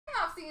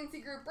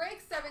CNC Group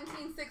Break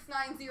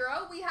 17690.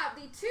 We have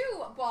the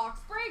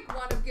 2-box break,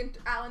 one of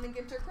Allen and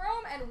Ginter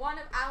Chrome and one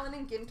of Allen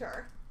and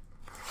Ginter.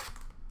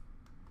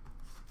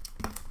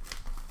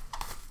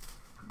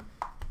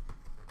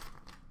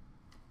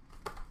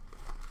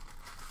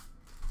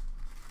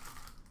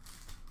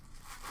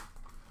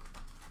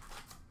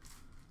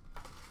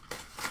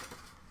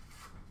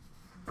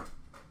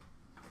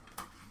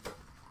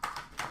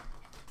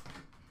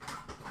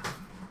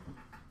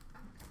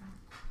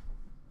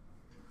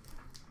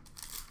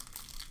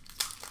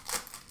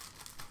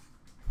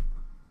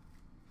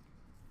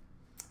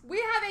 We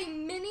have a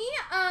mini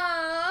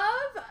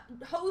of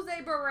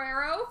Jose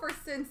Barrero for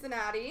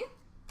Cincinnati.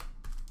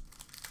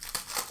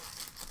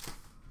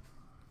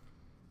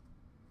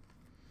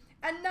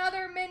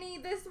 Another mini,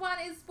 this one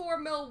is for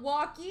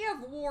Milwaukee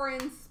of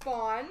Warren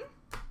Spahn.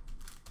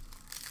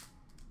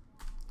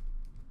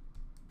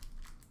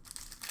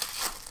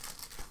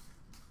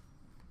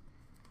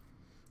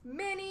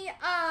 Mini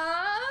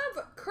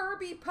of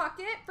Kirby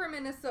Puckett for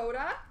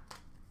Minnesota.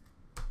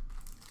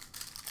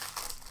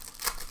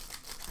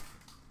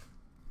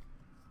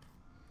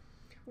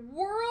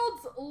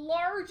 World's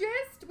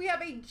largest, we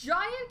have a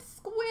giant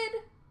squid.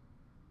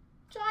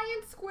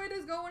 Giant squid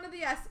is going to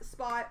the S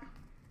spot.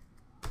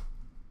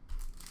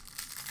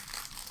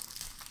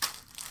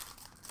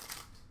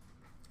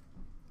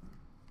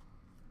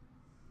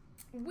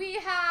 We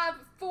have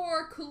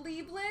for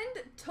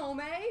Cleveland,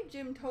 Tome,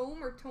 Jim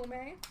Tome or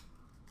Tome.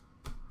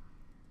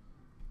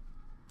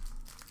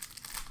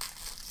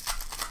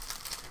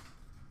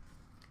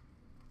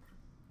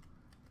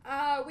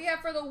 We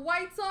have for the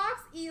White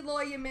Sox,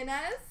 Eloy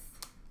Jimenez.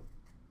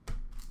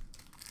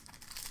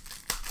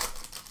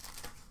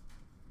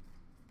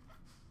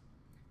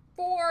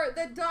 For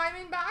the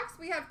Diamondbacks,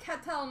 we have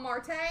Ketel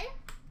Marte.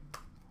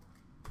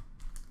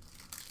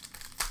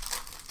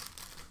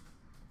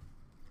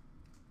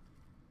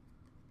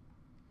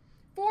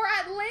 For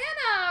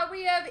Atlanta,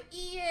 we have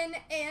Ian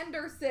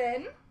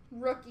Anderson,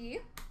 rookie.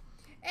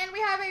 And we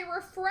have a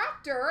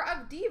refractor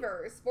of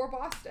Devers for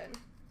Boston.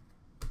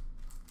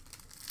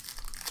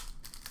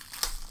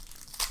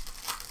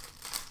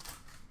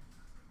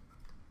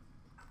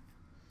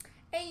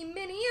 A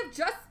mini of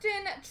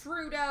Justin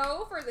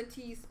Trudeau for the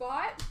T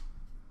spot.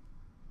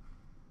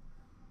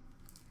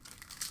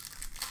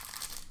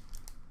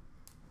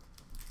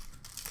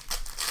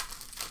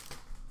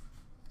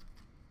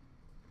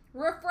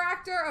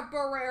 Refractor of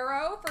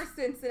Barrero for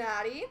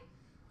Cincinnati.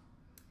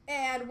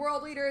 And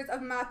World Leaders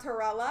of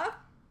Mattarella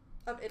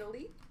of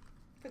Italy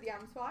for the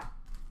M spot.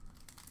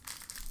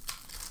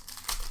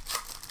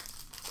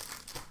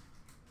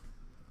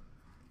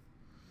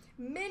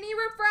 Mini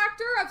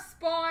refractor of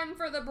Spawn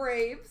for the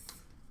Braves.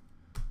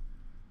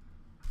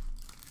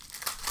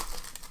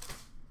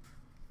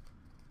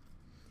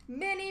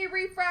 Mini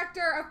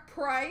refractor of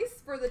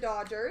Price for the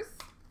Dodgers.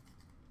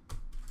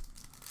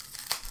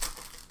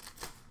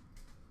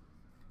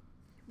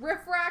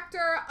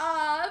 Refractor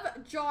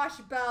of Josh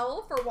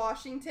Bell for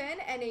Washington.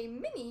 And a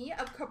mini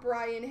of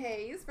Cabrian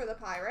Hayes for the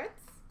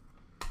Pirates.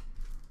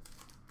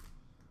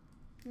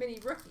 Mini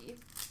rookie.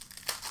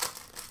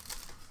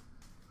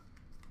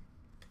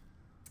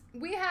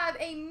 We have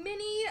a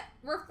mini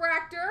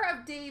refractor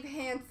of Dave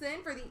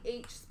Hansen for the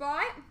H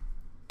spot.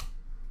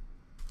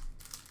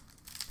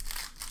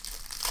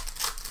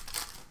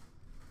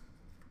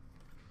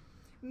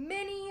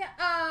 Mini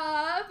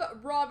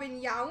of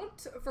Robin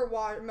Yount for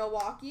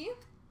Milwaukee.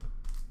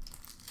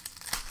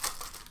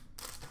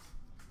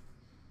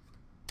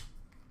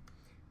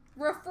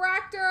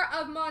 Refractor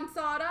of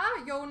Monsada,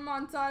 Yoan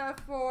Monsada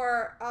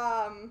for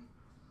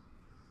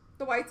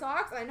the White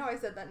Sox. I know I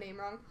said that name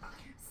wrong.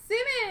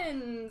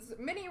 Simmons,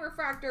 mini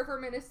refractor for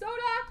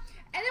Minnesota.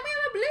 And then we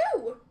have a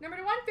blue, number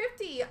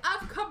 150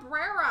 of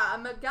Cabrera,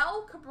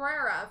 Miguel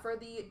Cabrera for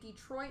the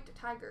Detroit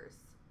Tigers.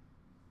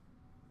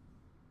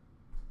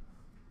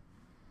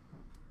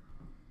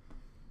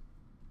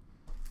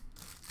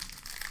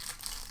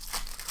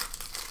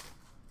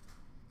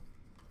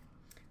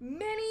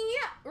 Mini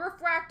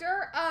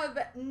refractor of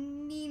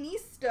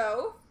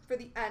Ninisto for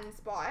the N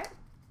spot.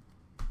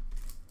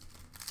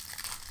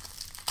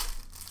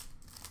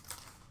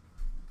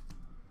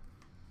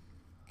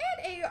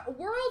 And a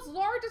world's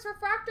largest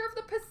refractor of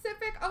the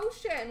Pacific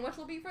Ocean, which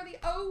will be for the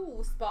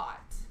O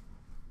spot.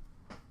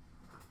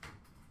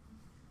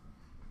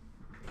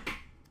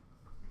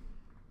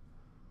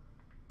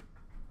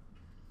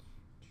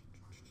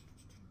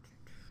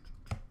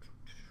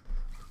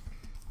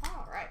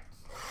 All right.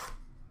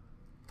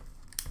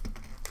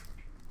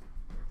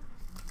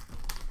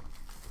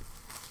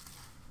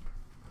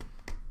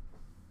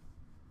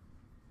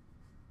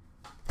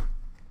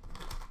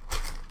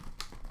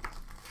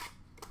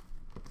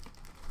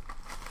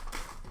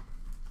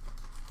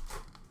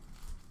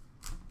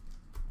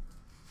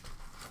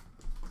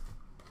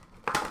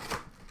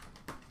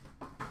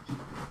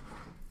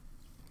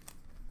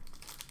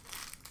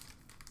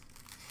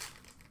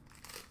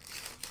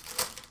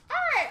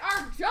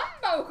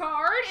 Jumbo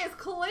card is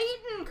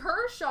Clayton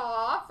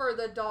Kershaw for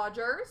the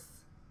Dodgers.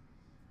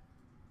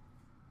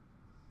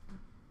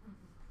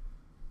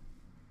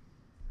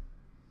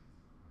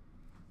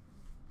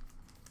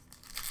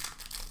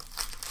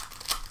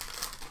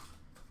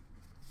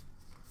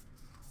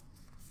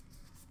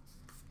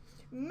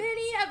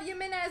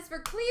 for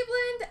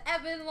Cleveland,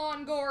 Evan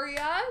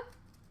Longoria.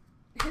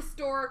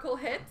 Historical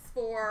hits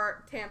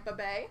for Tampa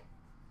Bay.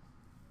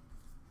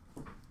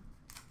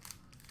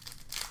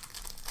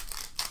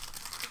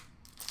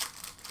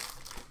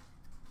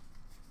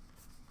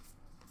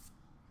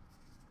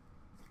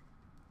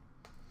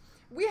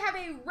 We have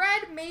a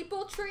red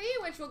maple tree,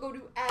 which will go to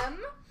M.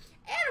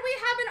 And we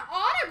have an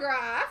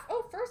autograph.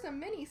 Oh, first a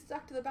mini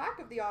stuck to the back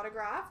of the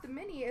autograph. The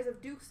mini is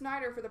of Duke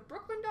Snider for the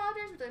Brooklyn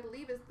Dodgers, which I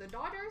believe is the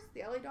Dodgers,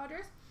 the LA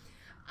Dodgers.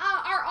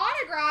 Our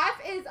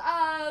autograph is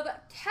of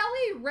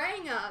Kelly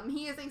Rangham.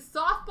 He is a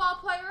softball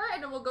player,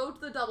 and it will go to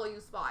the W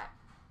spot.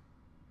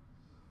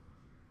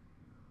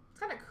 It's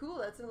kind of cool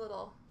that it's in a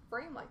little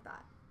frame like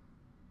that.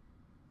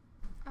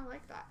 I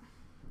like that.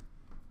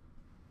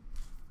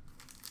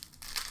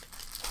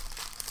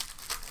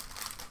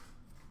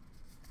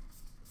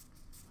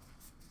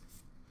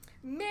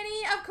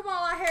 Mini of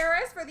Kamala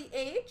Harris for the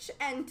H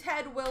and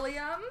Ted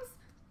Williams,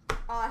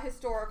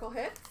 historical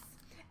hits.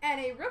 And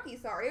a rookie,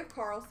 sorry, of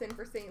Carlson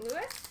for St.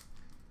 Louis.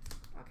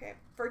 Okay,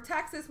 for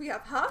Texas we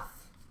have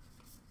Huff.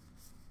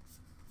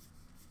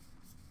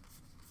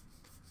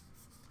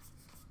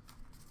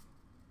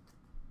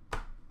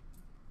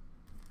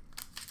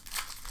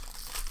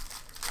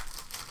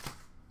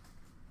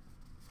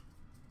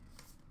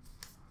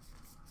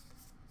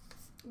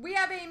 We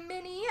have a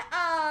mini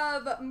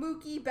of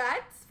Mookie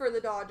Betts for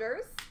the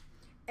Dodgers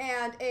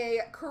and a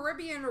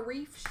Caribbean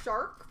Reef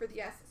Shark for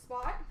the S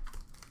spot.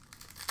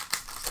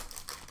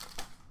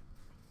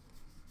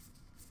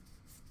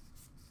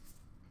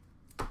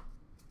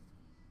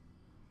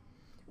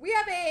 We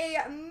have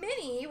a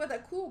mini with a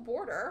cool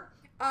border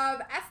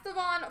of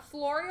Estevan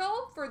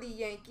Florial for the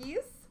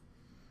Yankees.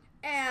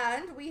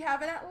 And we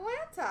have an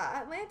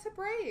Atlanta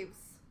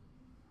Braves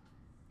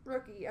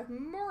rookie of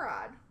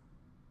Murad.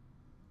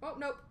 Oh,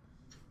 nope.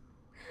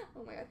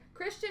 Oh my god.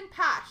 Christian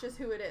Patch is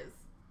who it is.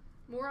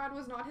 Murad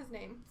was not his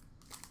name.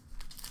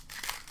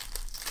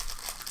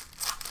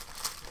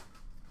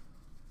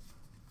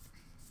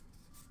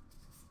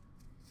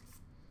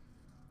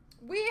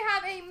 We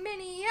have a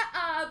mini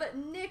of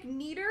Nick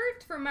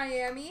Neidert for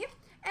Miami.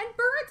 And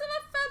Birds of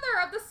a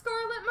Feather of the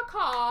Scarlet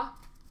Macaw.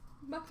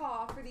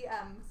 Macaw for the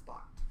M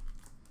spot.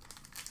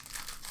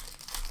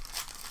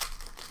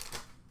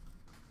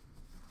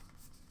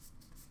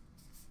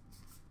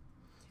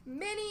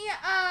 Mini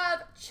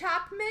of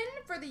Chapman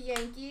for the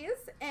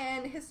Yankees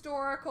and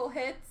historical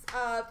hits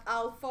of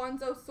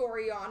Alfonso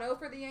Soriano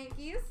for the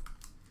Yankees.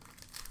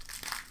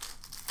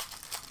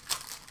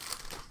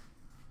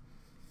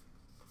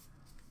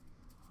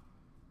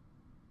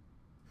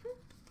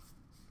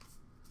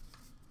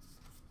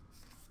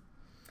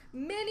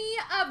 Mini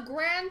of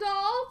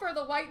Grandal for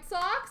the White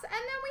Sox. And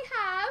then we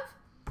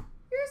have,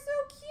 you're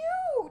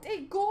so cute,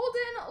 a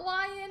Golden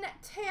Lion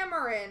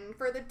Tamarin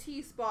for the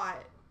T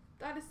spot.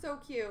 That is so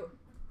cute.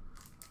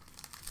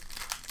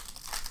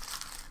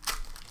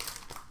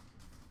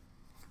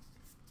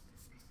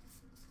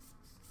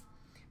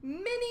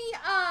 Mini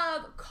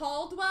of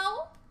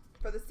Caldwell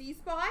for the C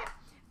spot.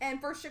 And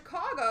for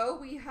Chicago,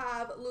 we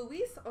have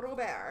Luis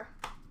Robert.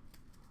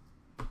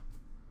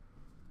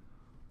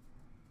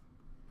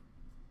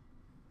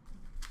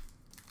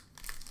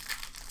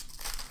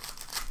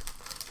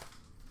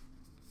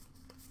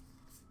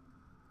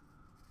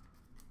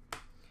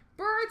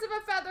 Birds of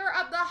a Feather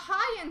of the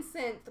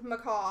Hyacinth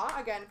Macaw,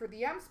 again for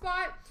the M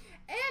spot.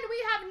 And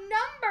we have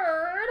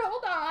numbered,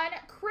 hold on,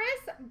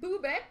 Chris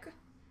Bubik,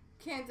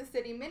 Kansas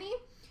City Mini.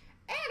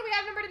 And we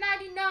have number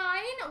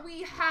 99,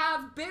 we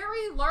have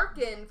Barry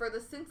Larkin for the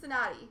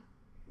Cincinnati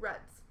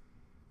Reds.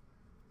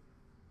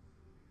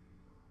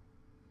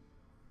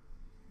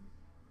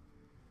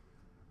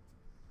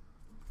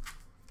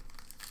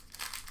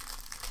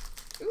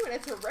 Ooh, and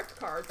it's a ripped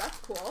card, that's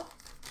cool.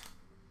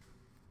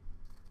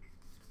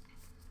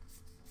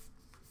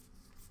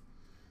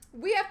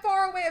 We have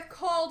Far Away of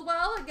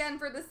Caldwell, again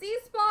for the C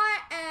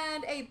spot,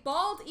 and a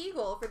Bald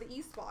Eagle for the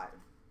E spot.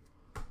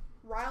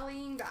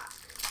 Rallying back.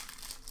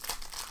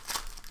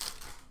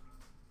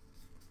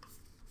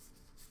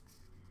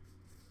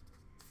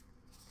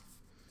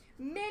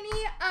 Mini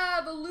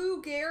of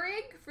Lou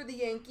Gehrig for the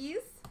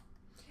Yankees.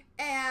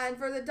 And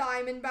for the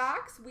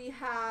Diamondbacks, we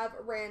have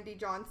Randy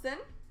Johnson.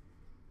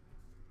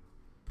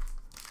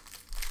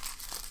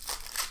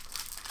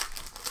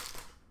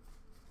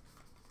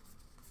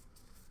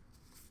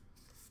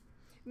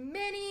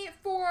 Mini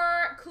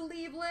for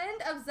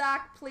Cleveland of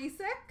Zach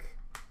Plesac.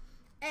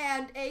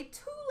 And a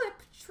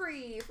tulip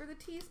tree for the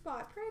T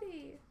spot.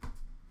 Pretty.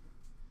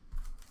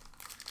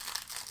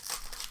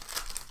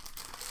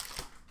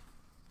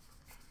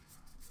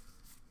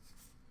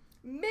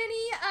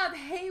 Mini of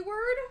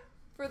Hayward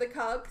for the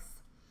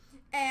Cubs.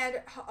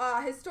 And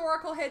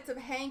historical hits of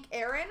Hank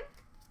Aaron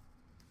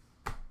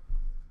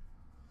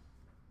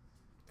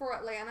for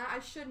Atlanta. I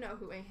should know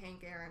who a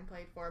Hank Aaron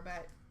played for,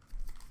 but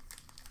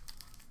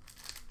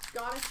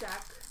gotta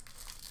check.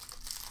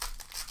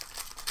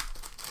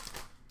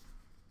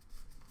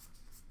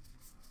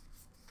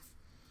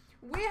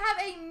 We have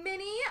a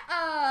mini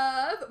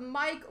of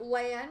Mike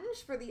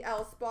Lange for the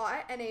L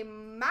spot and a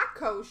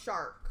Mako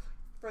Shark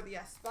for the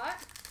S spot.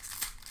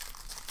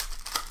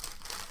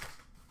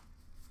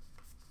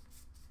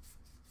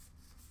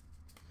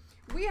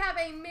 We have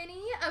a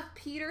mini of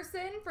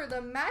Peterson for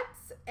the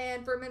Mets,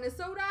 and for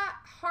Minnesota,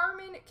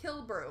 Harmon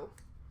Killebrew.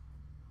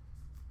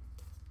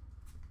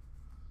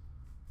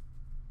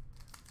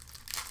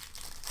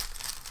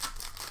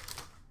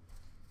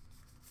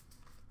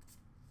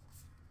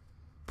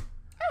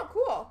 Oh,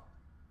 cool.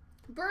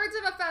 Birds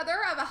of a Feather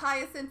of a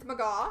Hyacinth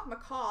Macaw,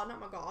 not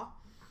Macaw.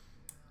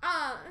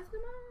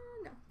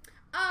 No.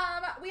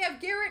 We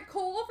have Garrett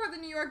Cole for the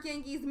New York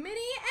Yankees mini,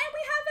 and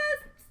we have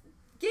a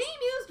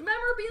game-used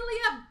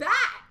memorabilia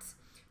bat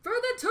for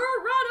the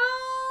Toronto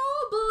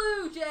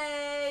Blue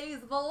Jays,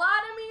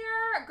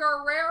 Vladimir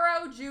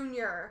Guerrero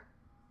Jr.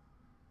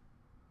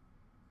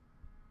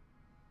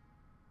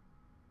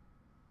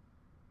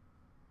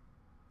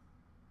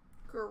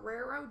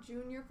 Guerrero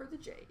Jr. for the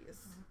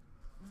Jays.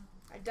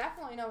 I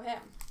definitely know him.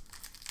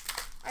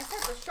 I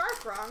said the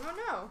shark wrong. Oh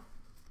no.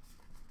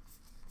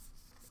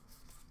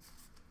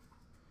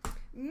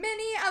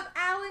 Mini of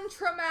Alan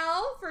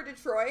Trammell for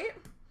Detroit.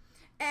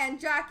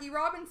 And Jackie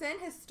Robinson,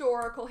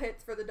 historical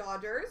hits for the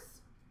Dodgers.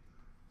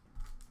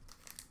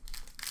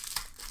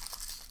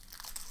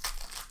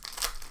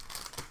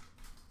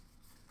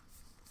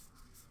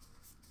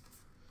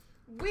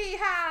 We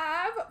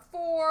have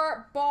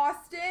for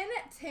Boston,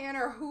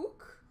 Tanner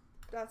Hook.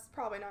 That's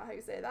probably not how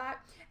you say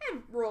that.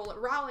 And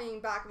rallying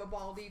back of a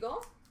bald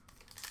eagle.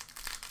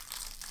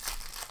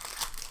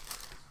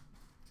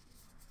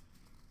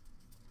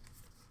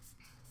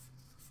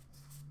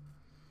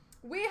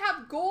 We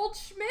have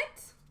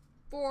Goldschmidt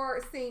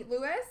for St.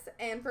 Louis,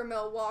 and for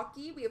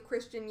Milwaukee, we have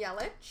Christian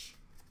Yelich.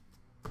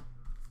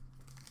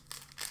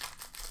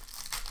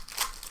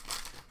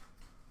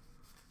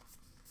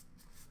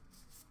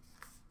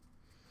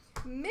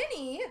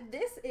 Mini,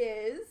 this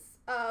is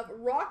of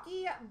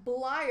Rocky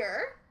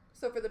Blyer,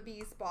 so for the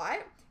B spot.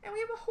 And we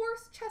have a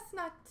horse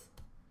chestnut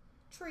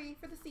tree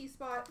for the C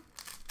spot.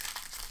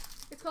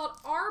 It's called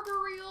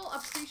Arboreal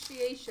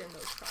Appreciation,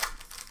 those cards.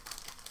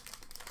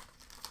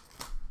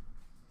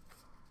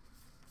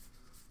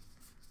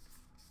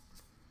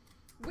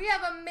 We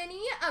have a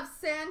mini of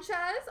Sanchez.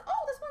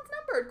 Oh, this one's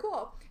numbered.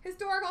 Cool.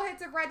 Historical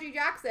hits of Reggie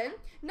Jackson.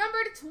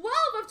 Numbered 12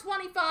 of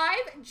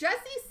 25, Jesse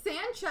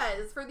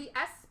Sanchez for the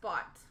S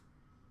spot.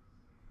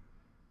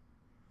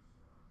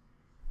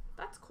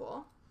 That's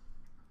cool.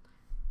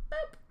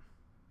 Boop.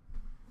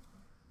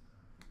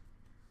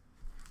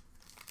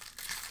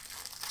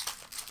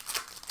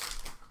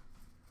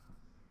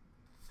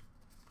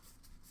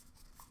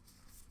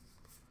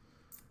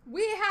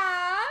 We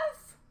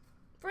have,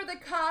 for the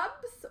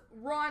Cubs,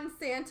 Ron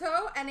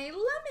Santo and a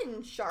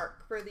Lemon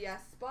Shark for the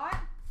S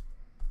spot.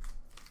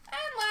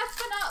 And last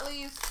but not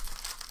least,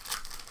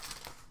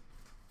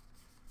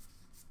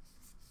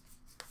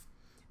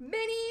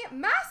 mini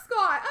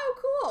mascot. Oh,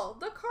 cool.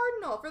 The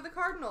Cardinal for the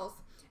Cardinals.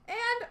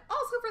 And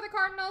also for the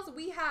Cardinals,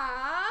 we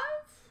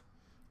have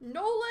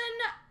Nolan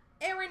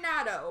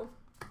Arenado.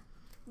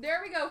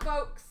 There we go,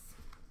 folks.